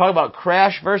to talk about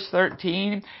crash, verse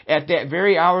 13, at that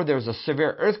very hour there was a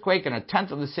severe earthquake and a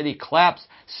tenth of the city collapsed.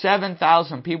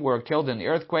 7,000 people were killed in the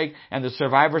earthquake, and the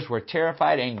survivors were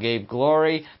terrified and gave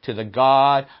glory to the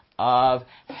God of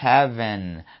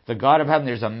heaven. The God of heaven.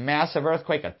 There's a massive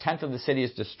earthquake. A tenth of the city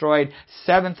is destroyed.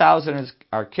 7,000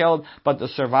 are killed, but the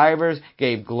survivors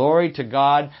gave glory to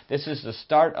God. This is the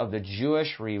start of the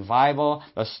Jewish revival,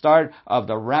 the start of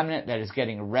the remnant that is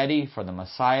getting ready for the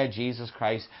Messiah, Jesus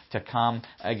Christ, to come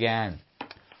again.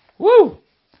 Woo!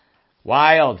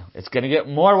 Wild. It's going to get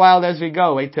more wild as we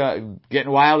go. Wait till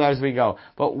getting wild as we go.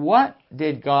 But what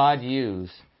did God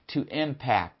use to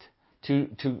impact, to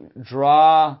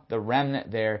draw the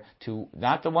remnant there, to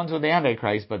not the ones with the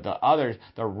Antichrist, but the others,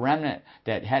 the remnant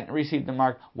that hadn't received the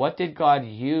mark? What did God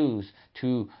use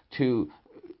to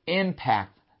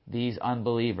impact these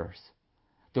unbelievers?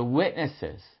 The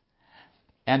witnesses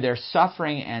and their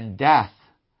suffering and death,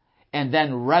 and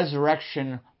then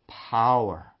resurrection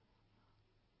power.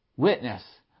 Witness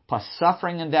plus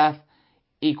suffering and death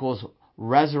equals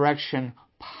resurrection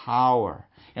power.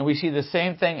 And we see the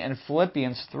same thing in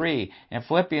Philippians 3. In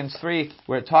Philippians 3,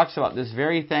 where it talks about this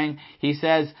very thing, he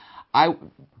says,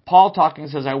 Paul talking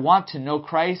says, I want to know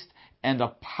Christ and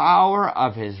the power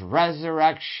of His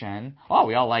resurrection. Oh,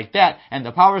 we all like that. And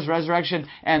the power of His resurrection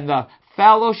and the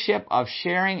fellowship of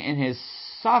sharing in His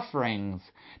sufferings,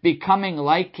 becoming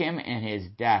like Him in His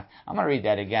death. I'm going to read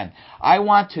that again. I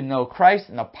want to know Christ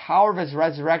and the power of His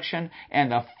resurrection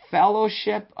and the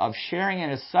fellowship of sharing in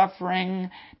His suffering,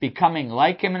 becoming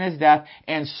like Him in His death,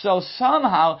 and so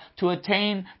somehow to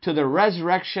attain to the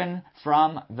resurrection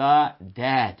from the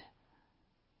dead.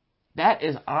 That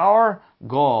is our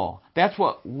goal. That's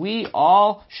what we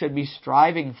all should be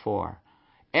striving for.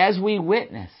 As we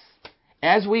witness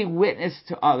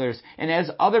to others, and as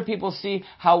other people see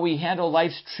how we handle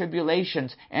life's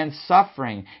tribulations and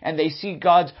suffering, and they see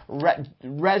God's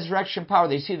resurrection power,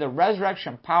 they see the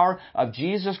resurrection power of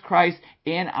Jesus Christ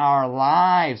in our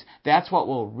lives. That's what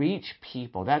will reach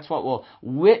people. That's what will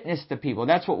witness to people.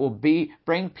 That's what will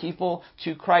bring people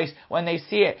to Christ when they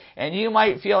see it. And you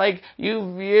might feel like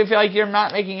you feel like you're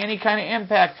not making any kind of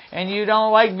impact, and you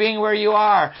don't like being where you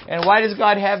are. And why does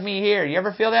God have me here? You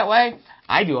ever feel that way?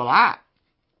 I do a lot.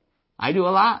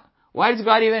 Why does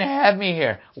God even have me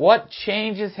here? What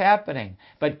change is happening?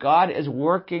 But God is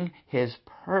working His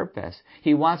purpose.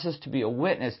 He wants us to be a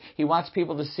witness. He wants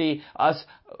people to see us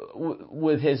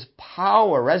with His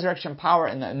power, resurrection power,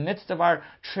 in the midst of our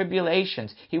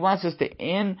tribulations. He wants us to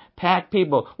impact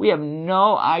people. We have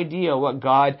no idea what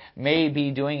God may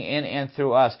be doing in and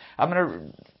through us. I'm going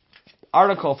to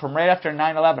article from right after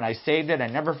 9/11. I saved it. I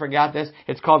never forgot this.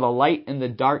 It's called A Light in the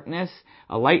Darkness.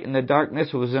 A Light in the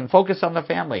Darkness. It was in Focus on the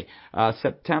Family,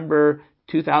 September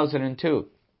 2002.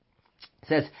 It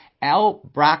says, Al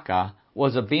Braca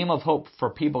was a beam of hope for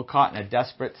people caught in a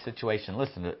desperate situation.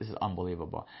 Listen, this is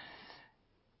unbelievable.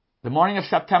 The morning of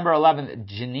September 11th,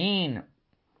 Jeannie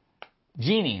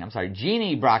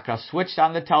Braca switched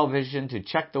on the television to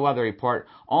check the weather report,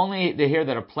 only to hear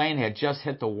that a plane had just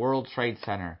hit the World Trade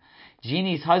Center.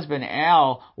 Jeannie's husband,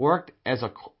 Al, worked as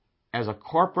a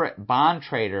corporate bond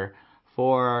trader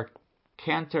for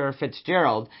Cantor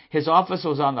Fitzgerald. His office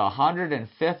was on the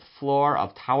 105th floor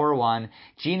of Tower 1.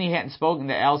 Jeannie hadn't spoken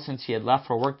to Al since he had left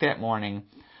for work that morning.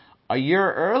 A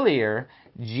year earlier,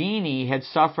 Jeannie had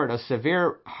suffered a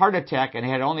severe heart attack and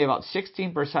had only about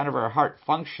 16% of her heart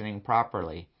functioning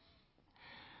properly.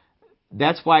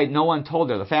 That's why no one told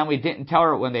her. The family didn't tell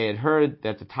her when they had heard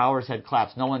that the towers had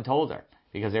collapsed. No one told her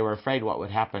because they were afraid what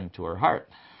would happen to her heart.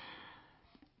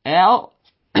 Al,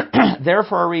 there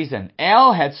for a reason.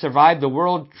 Al had survived the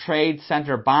World Trade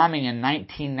Center bombing in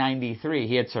 1993.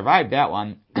 He had survived that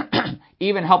one.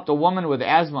 Even helped a woman with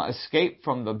asthma escape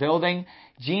from the building.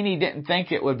 Jeannie didn't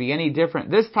think it would be any different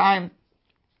this time.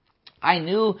 I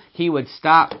knew he would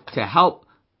stop to help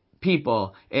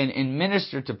people and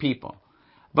minister to people.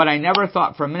 But I never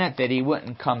thought for a minute that he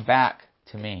wouldn't come back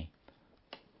to me.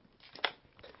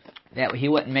 That he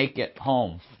wouldn't make it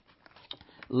home.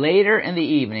 Later in the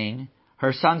evening,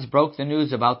 her sons broke the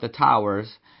news about the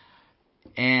towers,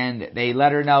 and they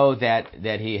let her know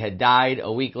that he had died.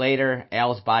 A week later,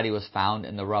 Al's body was found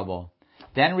in the rubble.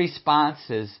 Then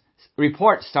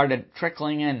reports started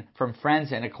trickling in from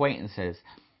friends and acquaintances.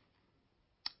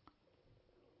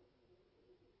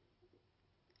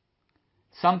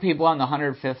 Some people on the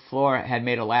 105th floor had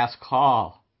made a last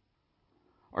call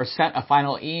or sent a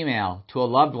final email to a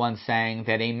loved one saying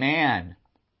that a man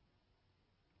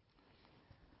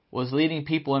was leading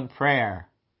people in prayer.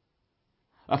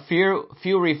 A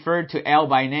few referred to Al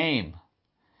by name.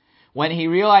 When he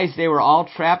realized they were all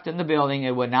trapped in the building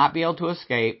and would not be able to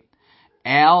escape,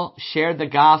 Al shared the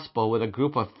gospel with a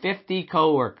group of 50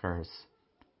 co-workers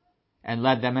and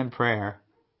led them in prayer.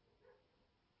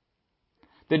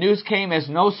 The news came as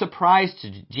no surprise to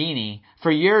Jeannie.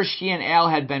 For years, she and Al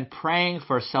had been praying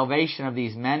for salvation of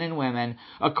these men and women.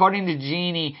 According to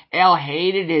Jeannie, Al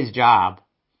hated his job.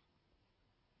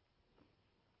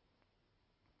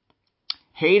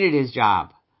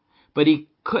 But he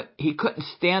couldn't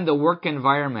stand the work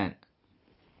environment.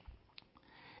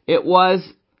 It was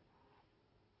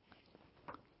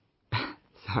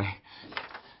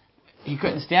he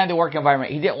couldn't stand the work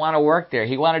environment. He didn't want to work there.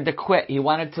 He wanted to quit. He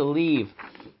wanted to leave.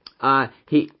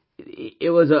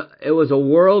 It was a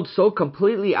world so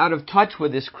completely out of touch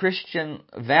with his Christian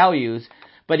values,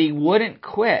 but he wouldn't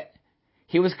quit.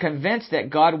 He was convinced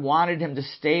that God wanted him to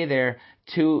stay there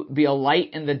to be a light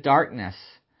in the darkness.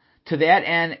 To that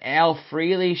end, Al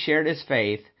freely shared his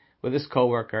faith with his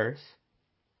coworkers,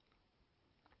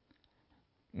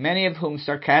 many of whom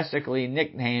sarcastically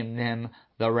nicknamed him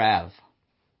the Rev.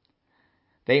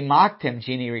 They mocked him,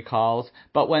 Jeannie recalls,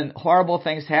 but when horrible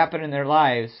things happened in their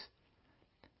lives,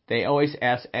 they always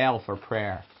asked Al for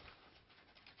prayer.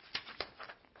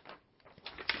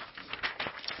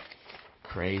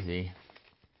 Crazy.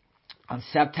 On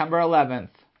September 11th,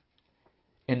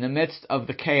 in the midst of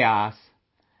the chaos,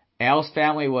 Al's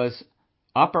family was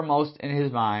uppermost in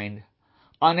his mind.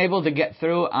 Unable to get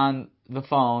through on the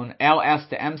phone, Al asked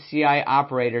the MCI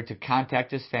operator to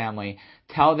contact his family.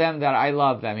 Tell them that I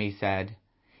love them, he said.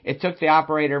 It took the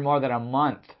operator more than a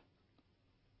month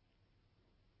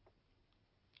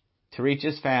to reach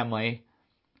his family,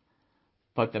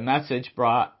 but the message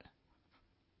brought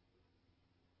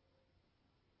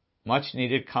much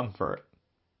needed comfort.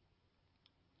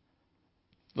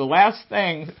 The last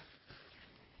thing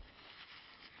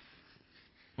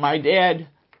my dad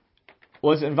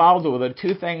was involved with, the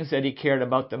two things that he cared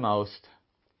about the most,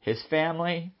 his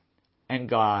family and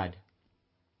God.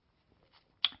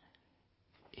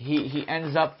 He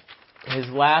ends up his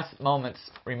last moments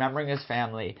remembering his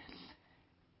family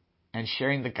and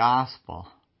sharing the gospel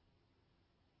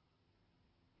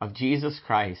of Jesus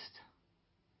Christ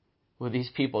with these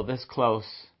people this close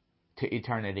to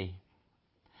eternity.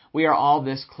 We are all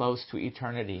this close to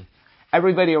eternity.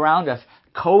 everybody around us.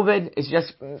 COVID has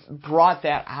just brought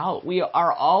that out. We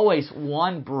are always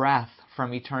one breath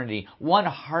from eternity, one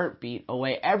heartbeat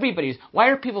away. Why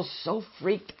are people so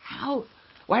freaked out?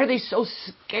 Why are they so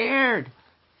scared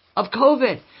of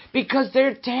COVID? Because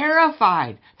they're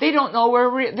terrified. They don't know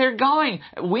where they're going.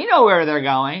 We know where they're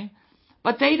going,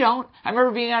 but they don't. I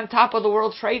remember being on top of the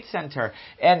World Trade Center,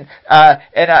 and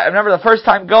I remember the first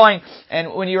time going,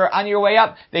 and when you were on your way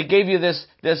up, they gave you this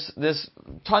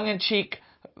tongue-in-cheek,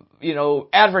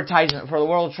 advertisement for the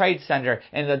World Trade Center,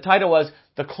 and the title was,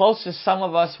 "The Closest Some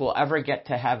of Us Will Ever Get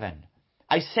to Heaven."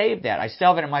 I saved that. I still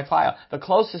have it in my file. The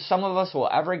closest some of us will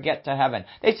ever get to heaven.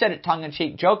 They said it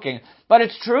tongue-in-cheek, joking, but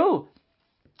it's true.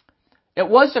 It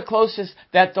was the closest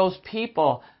that those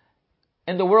people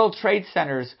in the World Trade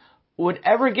Centers would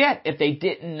ever get if they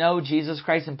didn't know Jesus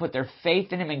Christ and put their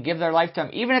faith in Him and give their life to Him.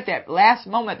 Even at that last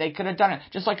moment, they could have done it,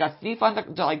 just like the thief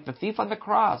on the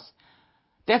cross.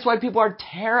 That's why people are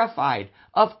terrified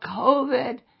of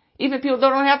COVID. Even people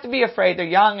don't have to be afraid. They're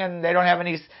young and they don't have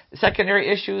any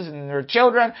secondary issues and they're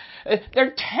children.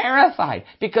 They're terrified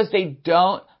because they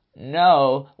don't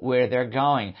know where they're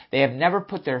going. They have never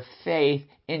put their faith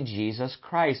in Jesus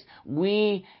Christ.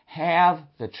 We have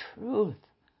the truth.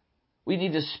 We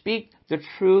need to speak the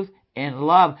truth in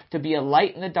love, to be a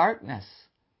light in the darkness,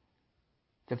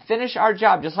 to finish our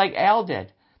job just like Al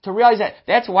did, to realize that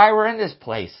that's why we're in this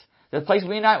place, the place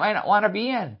we might not want to be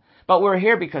in. But we're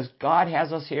here because God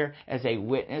has us here as a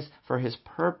witness for His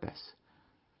purpose.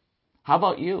 How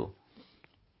about you?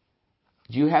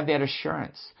 Do you have that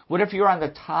assurance? What if you're on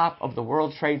the top of the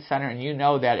World Trade Center and you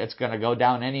know that it's going to go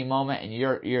down any moment and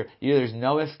there's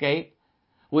no escape?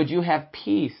 Would you have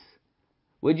peace?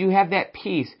 Would you have that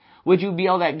peace? Would you be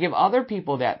able to give other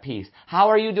people that peace? How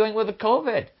are you doing with the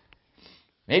COVID?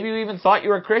 Maybe you even thought you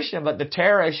were a Christian, but the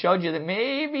terror has showed you that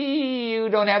maybe you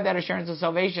don't have that assurance of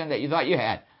salvation that you thought you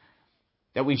had,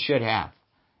 that we should have.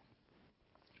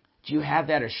 Do you have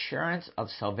that assurance of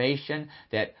salvation,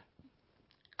 that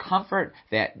comfort,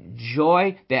 that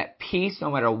joy, that peace,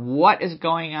 no matter what is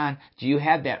going on? Do you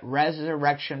have that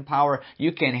resurrection power?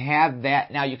 You can have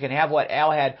that now. You can have what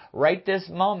Al had right this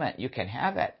moment. You can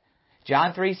have it.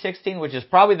 John 3:16, which is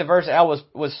probably the verse Al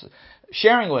was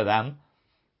sharing with them.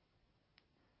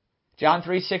 John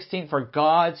 3:16, for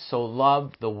God so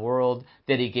loved the world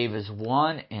that He gave His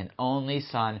one and only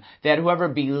Son, that whoever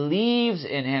believes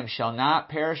in Him shall not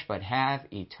perish but have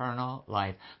eternal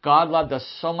life. God loved us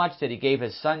so much that He gave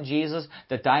His Son Jesus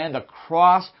to die on the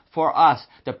cross for us,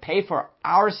 to pay for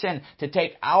our sin, to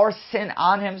take our sin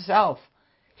on Himself.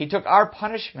 He took our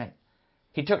punishment.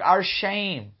 He took our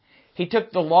shame. He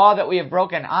took the law that we have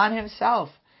broken on Himself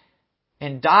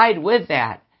and died with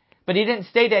that. But He didn't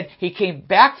stay dead. He came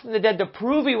back from the dead to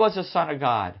prove He was the Son of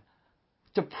God.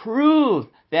 To prove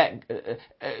that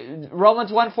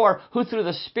Romans 1:4, who through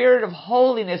the Spirit of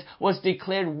holiness was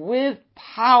declared with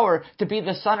power to be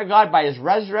the Son of God by His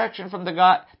resurrection from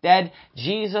the dead,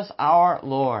 Jesus our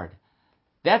Lord.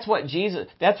 That's what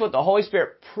the Holy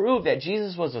Spirit proved, that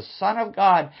Jesus was the Son of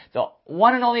God, the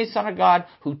one and only Son of God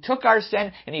who took our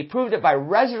sin, and He proved it by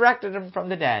resurrecting Him from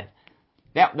the dead.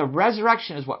 The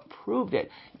resurrection is what proved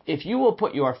it. If you will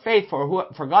put your faith,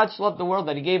 for God so loved the world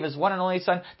that He gave His one and only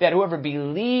Son, that whoever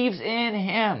believes in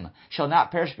Him shall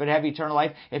not perish but have eternal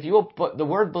life. If you will put, the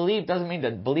word believe doesn't mean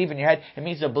to believe in your head, it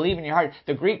means to believe in your heart.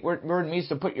 The Greek word means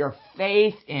to put your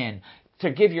faith in,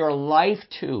 to give your life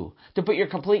to put your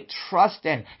complete trust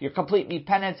in, your complete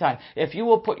dependence on. If you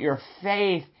will put your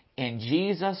faith in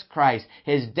Jesus Christ,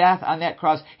 His death on that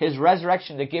cross, His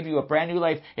resurrection to give you a brand new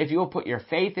life, if you will put your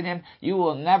faith in Him, you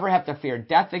will never have to fear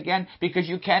death again, because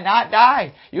you cannot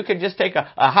die. You can just take a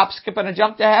hop, skip, and a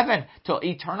jump to heaven, to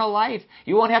eternal life.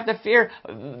 You won't have to fear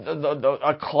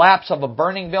a collapse of a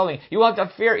burning building. You won't have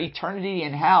to fear eternity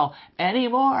in hell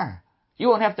anymore. You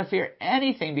won't have to fear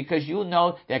anything, because you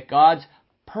know that God's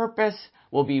purpose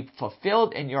will be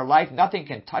fulfilled in your life. Nothing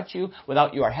can touch you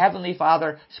without your Heavenly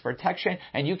Father's protection,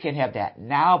 and you can have that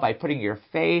now by putting your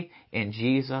faith in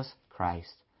Jesus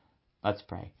Christ. Let's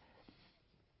pray.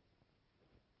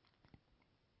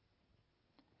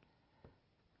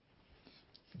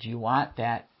 Do you want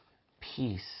that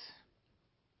peace?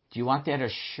 Do you want that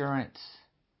assurance?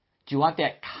 Do you want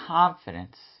that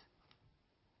confidence?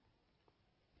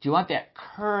 Do you want that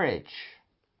courage?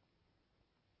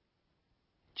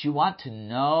 Do you want to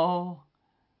know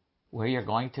where you're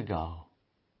going to go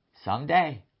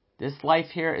someday? This life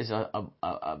here is a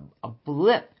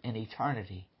blip in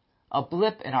eternity, a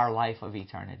blip in our life of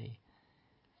eternity.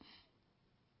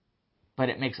 But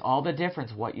it makes all the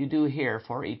difference what you do here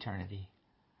for eternity.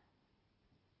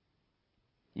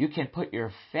 You can put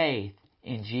your faith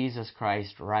in Jesus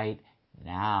Christ right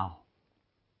now.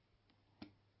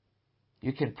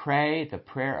 You can pray the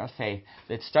prayer of faith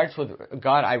that starts with,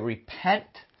 God, I repent.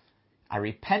 I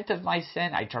repent of my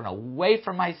sin. I turn away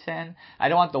from my sin. I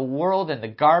don't want the world and the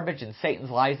garbage and Satan's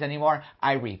lies anymore.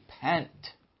 I repent.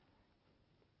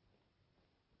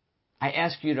 I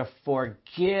ask you to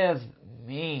forgive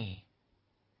me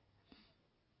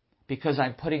because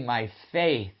I'm putting my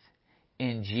faith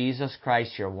in Jesus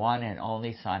Christ, your one and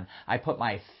only Son. I put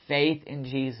my faith in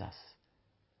Jesus.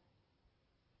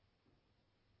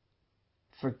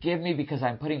 Forgive me because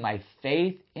I'm putting my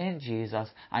faith in Jesus.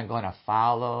 I'm going to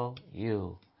follow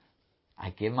you.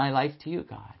 I give my life to you,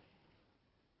 God.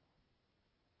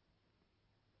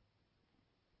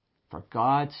 For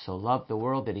God so loved the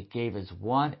world that he gave his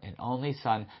one and only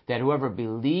Son, that whoever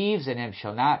believes in him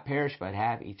shall not perish but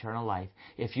have eternal life.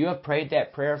 If you have prayed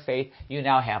that prayer of faith, you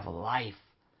now have life.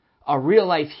 A real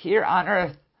life here on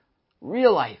earth.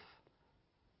 Real life.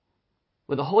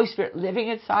 With the Holy Spirit living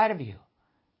inside of you.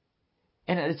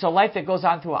 And it's a life that goes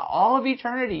on through all of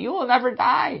eternity. You will never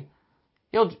die.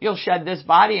 You'll shed this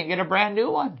body and get a brand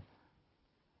new one.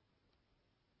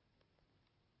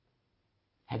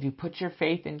 Have you put your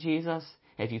faith in Jesus?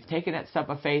 If you've taken that step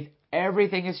of faith,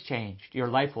 everything has changed. Your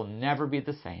life will never be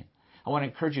the same. I want to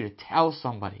encourage you to tell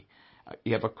somebody.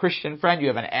 You have a Christian friend, you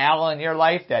have an Al in your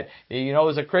life that you know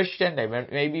is a Christian, they've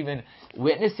maybe been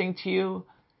witnessing to you.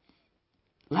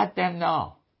 Let them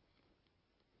know.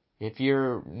 If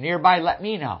you're nearby, let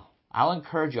me know. I'll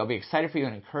encourage you. I'll be excited for you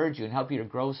and encourage you and help you to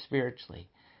grow spiritually.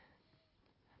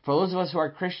 For those of us who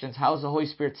are Christians, how is the Holy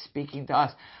Spirit speaking to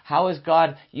us? How is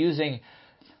God using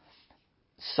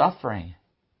suffering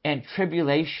and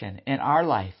tribulation in our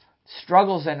life,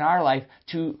 struggles in our life,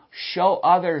 to show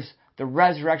others the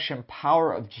resurrection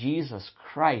power of Jesus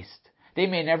Christ? They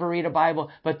may never read a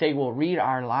Bible, but they will read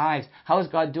our lives. How is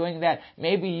God doing that?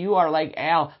 Maybe you are like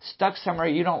Al, stuck somewhere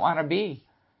you don't want to be.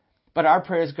 But our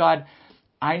prayer is, God,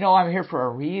 I know I'm here for a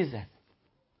reason.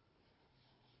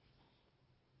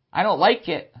 I don't like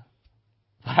it,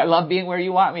 but I love being where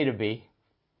you want me to be.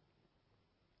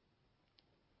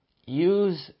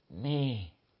 Use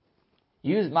me.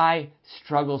 Use my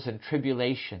struggles and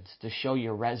tribulations to show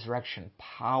your resurrection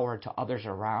power to others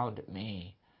around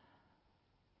me.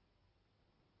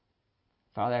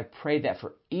 Father, I pray that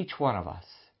for each one of us.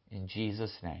 In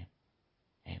Jesus' name,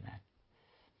 amen.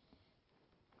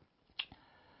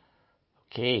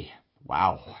 Okay,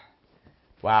 wow.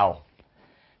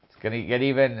 It's gonna get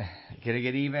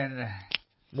even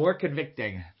more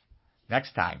convicting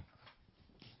next time.